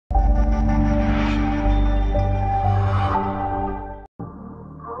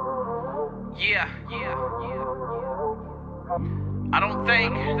Yeah. I don't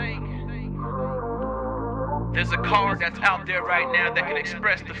think there's a card that's out there right now that can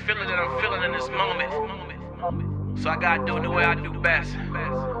express the feeling that I'm feeling in this moment. So I gotta do it the way I do best.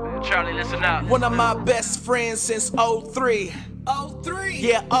 Charlie, listen up. One of my best friends since 03. 03?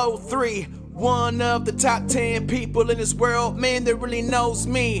 Yeah, 03. One of the top 10 people in this world, man, that really knows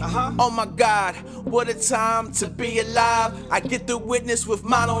me. Oh my God, what a time to be alive. I get the witness with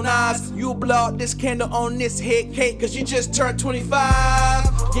mine own eyes. You blow out this candle on this head cake, cause you just turned 25.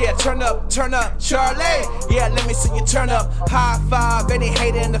 Yeah, turn up, Charlie. Yeah, let me see you turn up. High five any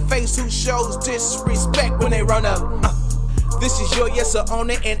hater in the face who shows disrespect when they run up. This is your yes or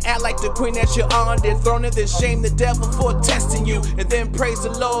own it, and act like the queen that you're on. Then throne it, then shame the devil for testing you, and then praise the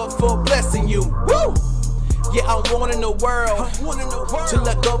Lord for blessing you. Woo! Yeah, I'm warning the world to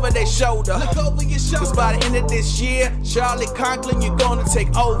look over their shoulder. Cause by the end of this year, Charlie Conklin, you're gonna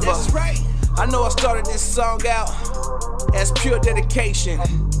take over. That's right. I know I started this song out as pure dedication,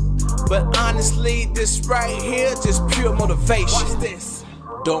 but honestly, this right here just pure motivation. Watch this.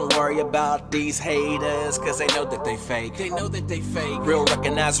 Don't worry about these haters, cause they know that they fake. Real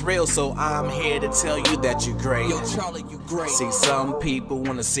recognize real, so I'm here to tell you that you're great. Yo, Charlie, you great. See, some people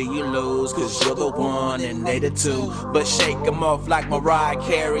wanna see you lose, cause you're the one and they the two. But shake them off like Mariah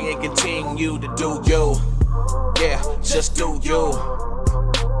Carey and continue to do you. Yeah, just do you.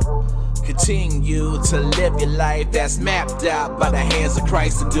 Continue to live your life that's mapped out by the hands of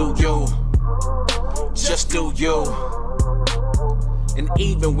Christ, and do you. Just do you. And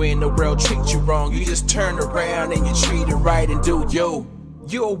even when the world treats you wrong, you just turn around and you treat it right and do you.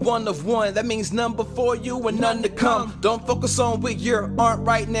 You're one of one, that means none before you and none to come. Don't focus on where you aren't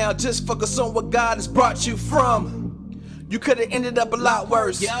right now, just focus on what God has brought you from. You could have ended up a lot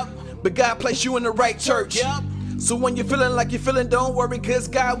worse, but God placed you in the right church. So when you're feeling like you're feeling, don't worry, cause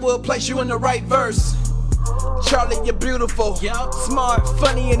God will place you in the right verse. Charlie, you're beautiful, smart,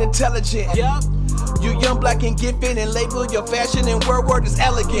 funny, and intelligent. You young, black, and gifted, and label your fashion and word is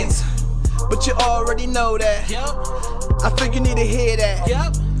elegance. But you already know that. I feel you need to hear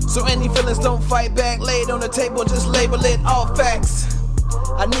that. So any feelings, don't fight back. Lay it on the table, just label it all facts.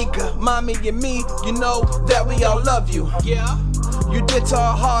 Anika, mommy, and me, you know that we all love you. You did to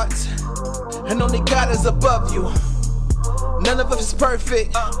our hearts, and only God is above you. None of us is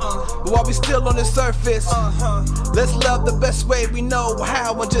perfect, but while we still on the surface, let's love the best way we know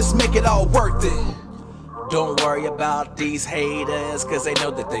how and just make it all worth it. Don't worry about these haters, cause they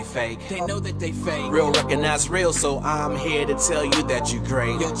know that they fake. Real recognize real, so I'm here to tell you that you're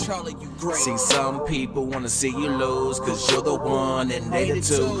great. Yo, Charlie, you great. See, some people wanna see you lose, cause you're the one and they the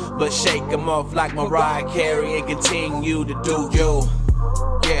two. But shake them off like Mariah Carey and continue to do you.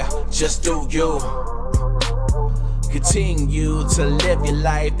 Yeah, just do you. Continue to live your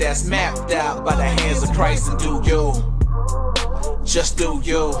life that's mapped out by the hands of Christ, and do you. Just do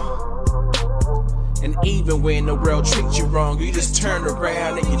you. And even when the world treats you wrong, you just turn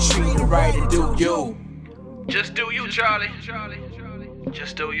around and you treat it right and do you. Just do you, Charlie.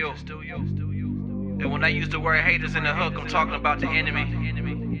 Just do you. And when I use the word haters in the hook, I'm talking about the enemy.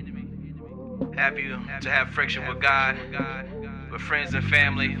 Have you to have friction with God, with friends and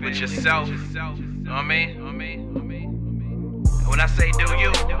family, with yourself. You know what I mean? And when I say do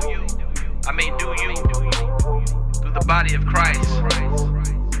you, I mean do you through the body of Christ.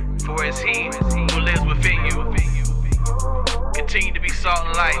 For it's He who lives within you. Continue to be salt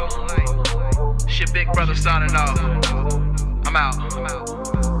and light. It's your big brother signing off. I'm out.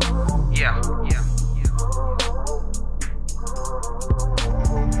 Yeah.